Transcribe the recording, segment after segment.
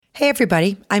Hey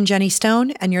everybody, I'm Jenny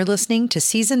Stone, and you're listening to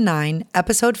Season 9,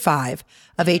 Episode 5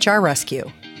 of HR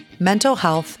Rescue, Mental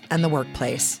Health and the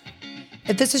Workplace.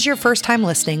 If this is your first time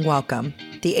listening, welcome.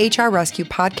 The HR Rescue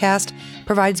podcast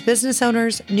provides business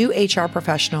owners, new HR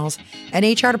professionals, and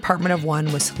HR department of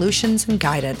one with solutions and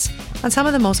guidance on some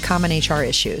of the most common HR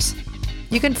issues.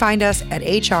 You can find us at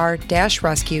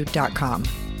hr-rescue.com.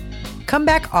 Come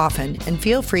back often and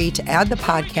feel free to add the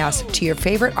podcast to your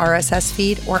favorite RSS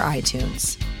feed or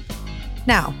iTunes.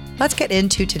 Now, let's get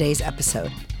into today's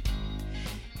episode.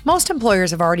 Most employers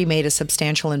have already made a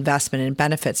substantial investment in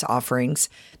benefits offerings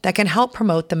that can help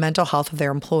promote the mental health of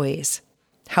their employees.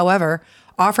 However,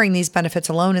 offering these benefits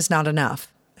alone is not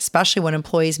enough, especially when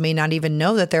employees may not even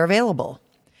know that they're available.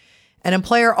 An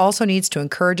employer also needs to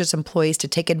encourage its employees to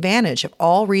take advantage of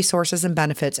all resources and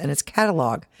benefits in its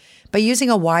catalog by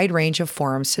using a wide range of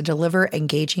forums to deliver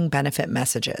engaging benefit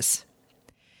messages.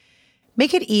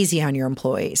 Make it easy on your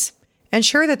employees.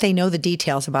 Ensure that they know the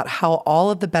details about how all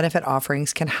of the benefit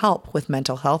offerings can help with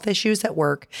mental health issues at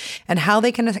work and how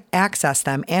they can access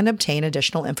them and obtain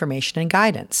additional information and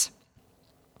guidance.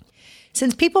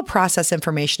 Since people process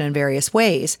information in various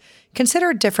ways,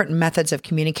 consider different methods of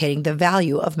communicating the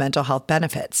value of mental health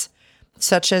benefits,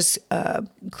 such as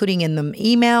including in them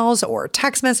emails or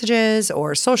text messages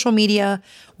or social media,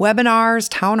 webinars,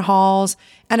 town halls,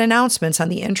 and announcements on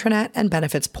the intranet and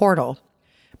benefits portal.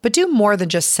 But do more than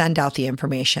just send out the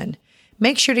information.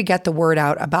 Make sure to get the word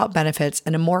out about benefits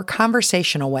in a more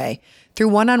conversational way through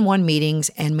one-on-one meetings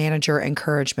and manager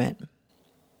encouragement.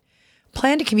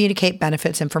 Plan to communicate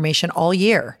benefits information all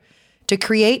year. To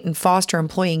create and foster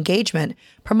employee engagement,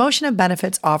 promotion of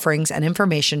benefits offerings and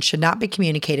information should not be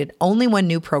communicated only when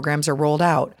new programs are rolled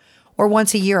out or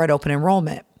once a year at open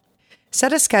enrollment.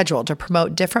 Set a schedule to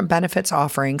promote different benefits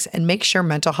offerings and make sure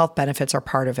mental health benefits are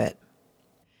part of it.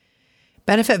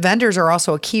 Benefit vendors are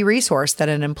also a key resource that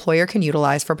an employer can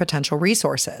utilize for potential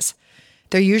resources.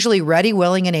 They're usually ready,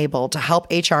 willing, and able to help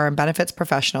HR and benefits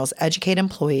professionals educate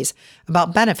employees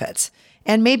about benefits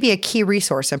and may be a key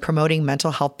resource in promoting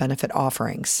mental health benefit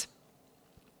offerings.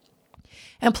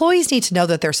 Employees need to know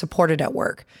that they're supported at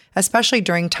work, especially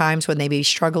during times when they may be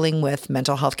struggling with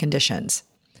mental health conditions.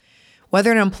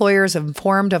 Whether an employer is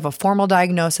informed of a formal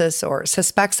diagnosis or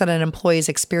suspects that an employee is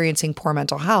experiencing poor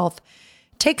mental health,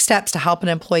 take steps to help an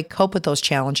employee cope with those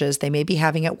challenges they may be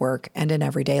having at work and in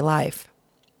everyday life.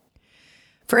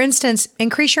 For instance,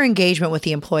 increase your engagement with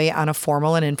the employee on a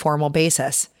formal and informal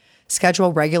basis.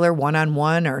 Schedule regular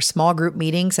one-on-one or small group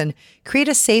meetings and create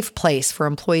a safe place for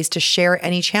employees to share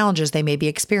any challenges they may be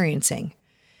experiencing.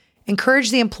 Encourage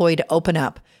the employee to open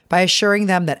up by assuring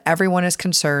them that everyone is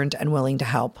concerned and willing to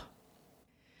help.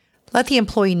 Let the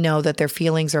employee know that their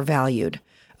feelings are valued.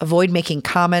 Avoid making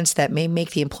comments that may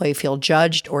make the employee feel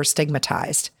judged or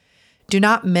stigmatized. Do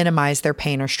not minimize their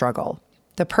pain or struggle.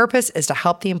 The purpose is to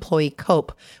help the employee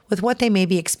cope with what they may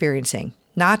be experiencing,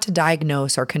 not to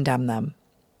diagnose or condemn them.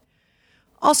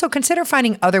 Also, consider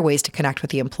finding other ways to connect with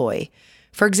the employee.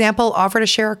 For example, offer to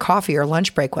share a coffee or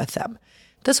lunch break with them.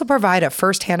 This will provide a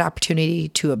first-hand opportunity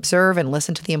to observe and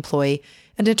listen to the employee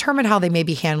and determine how they may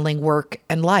be handling work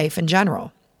and life in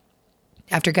general.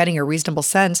 After getting a reasonable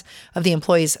sense of the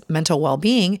employee's mental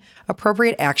well-being,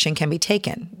 appropriate action can be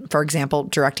taken, for example,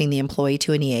 directing the employee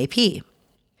to an EAP.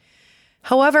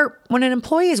 However, when an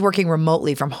employee is working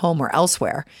remotely from home or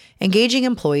elsewhere, engaging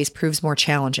employees proves more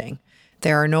challenging.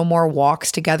 There are no more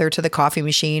walks together to the coffee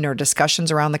machine or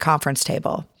discussions around the conference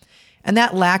table. And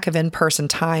that lack of in-person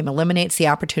time eliminates the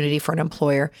opportunity for an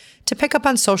employer to pick up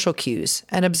on social cues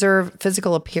and observe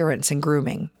physical appearance and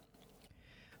grooming.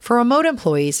 For remote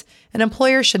employees, an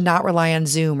employer should not rely on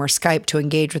Zoom or Skype to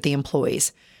engage with the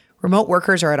employees. Remote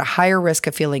workers are at a higher risk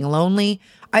of feeling lonely,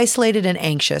 isolated, and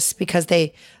anxious because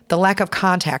the lack of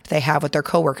contact they have with their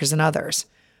coworkers and others.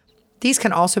 These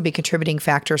can also be contributing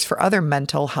factors for other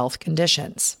mental health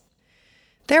conditions.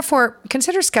 Therefore,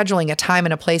 consider scheduling a time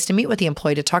and a place to meet with the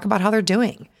employee to talk about how they're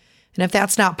doing. And if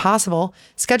that's not possible,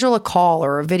 schedule a call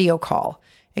or a video call.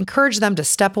 Encourage them to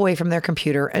step away from their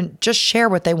computer and just share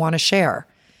what they want to share.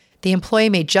 The employee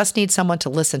may just need someone to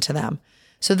listen to them,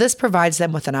 so this provides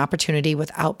them with an opportunity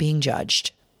without being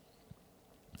judged.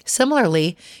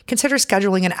 Similarly, consider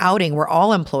scheduling an outing where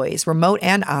all employees, remote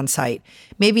and on-site,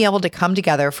 may be able to come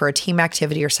together for a team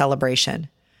activity or celebration.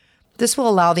 This will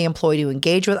allow the employee to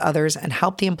engage with others and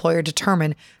help the employer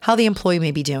determine how the employee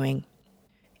may be doing.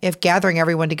 If gathering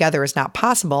everyone together is not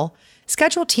possible,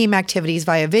 schedule team activities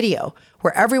via video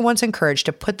where everyone's encouraged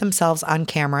to put themselves on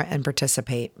camera and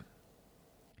participate.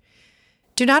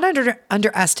 Do not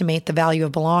underestimate the value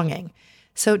of belonging.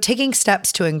 So taking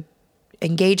steps to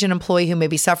engage an employee who may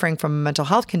be suffering from a mental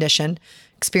health condition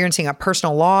experiencing a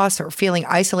personal loss, or feeling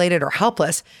isolated or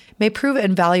helpless may prove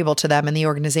invaluable to them in the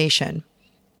organization.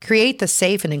 Create the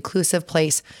safe and inclusive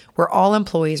place where all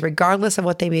employees, regardless of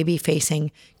what they may be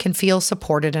facing, can feel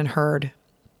supported and heard.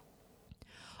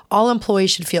 All employees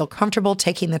should feel comfortable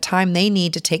taking the time they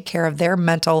need to take care of their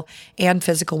mental and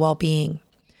physical well-being.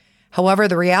 However,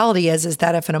 the reality is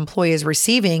that if an employee is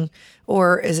receiving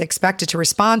or is expected to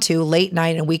respond to late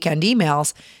night and weekend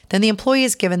emails, then the employee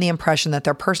is given the impression that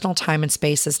their personal time and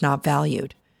space is not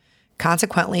valued.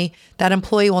 Consequently, that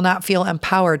employee will not feel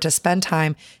empowered to spend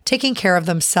time taking care of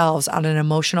themselves on an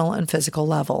emotional and physical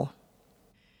level.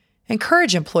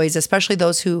 Encourage employees, especially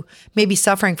those who may be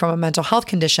suffering from a mental health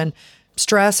condition,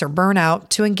 stress, or burnout,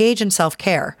 to engage in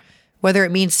self-care, whether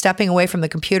it means stepping away from the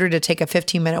computer to take a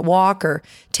 15-minute walk or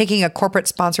taking a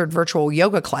corporate-sponsored virtual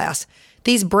yoga class.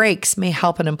 These breaks may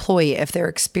help an employee if they're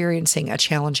experiencing a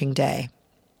challenging day.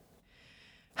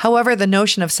 However, the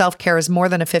notion of self-care is more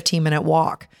than a 15-minute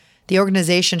walk. The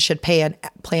organization should play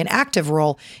an active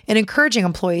role in encouraging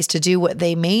employees to do what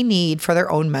they may need for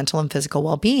their own mental and physical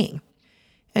well-being.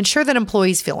 Ensure that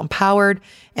employees feel empowered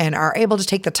and are able to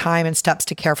take the time and steps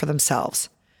to care for themselves.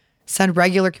 Send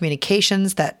regular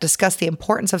communications that discuss the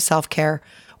importance of self-care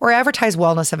or advertise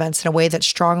wellness events in a way that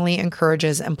strongly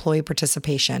encourages employee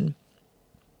participation.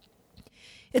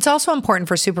 It's also important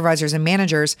for supervisors and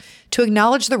managers to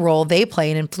acknowledge the role they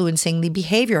play in influencing the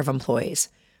behavior of employees.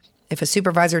 If a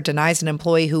supervisor denies an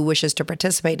employee who wishes to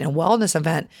participate in a wellness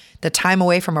event the time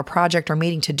away from a project or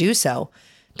meeting to do so,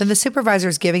 then the supervisor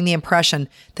is giving the impression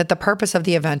that the purpose of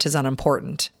the event is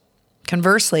unimportant.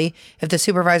 Conversely, if the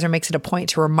supervisor makes it a point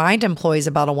to remind employees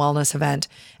about a wellness event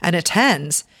and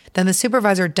attends, then the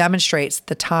supervisor demonstrates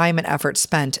the time and effort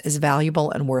spent is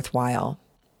valuable and worthwhile.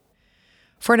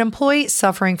 For an employee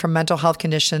suffering from mental health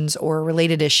conditions or a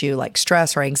related issue like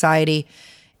stress or anxiety,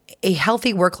 a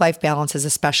healthy work-life balance is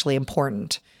especially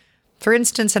important. For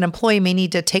instance, an employee may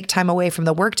need to take time away from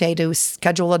the workday to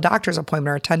schedule a doctor's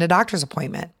appointment or attend a doctor's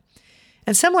appointment.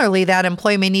 And similarly, that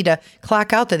employee may need to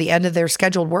clock out at the end of their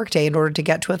scheduled workday in order to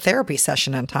get to a therapy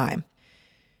session on time.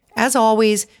 As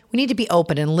always, we need to be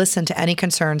open and listen to any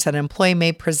concerns that an employee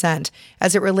may present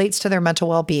as it relates to their mental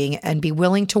well-being and be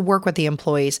willing to work with the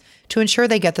employees to ensure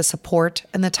they get the support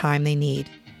and the time they need.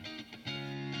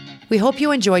 We hope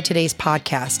you enjoyed today's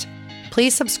podcast.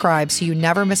 Please subscribe so you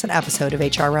never miss an episode of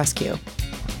HR Rescue.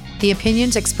 The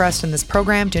opinions expressed in this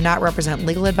program do not represent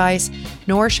legal advice,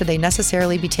 nor should they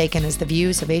necessarily be taken as the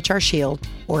views of HR Shield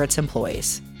or its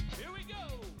employees.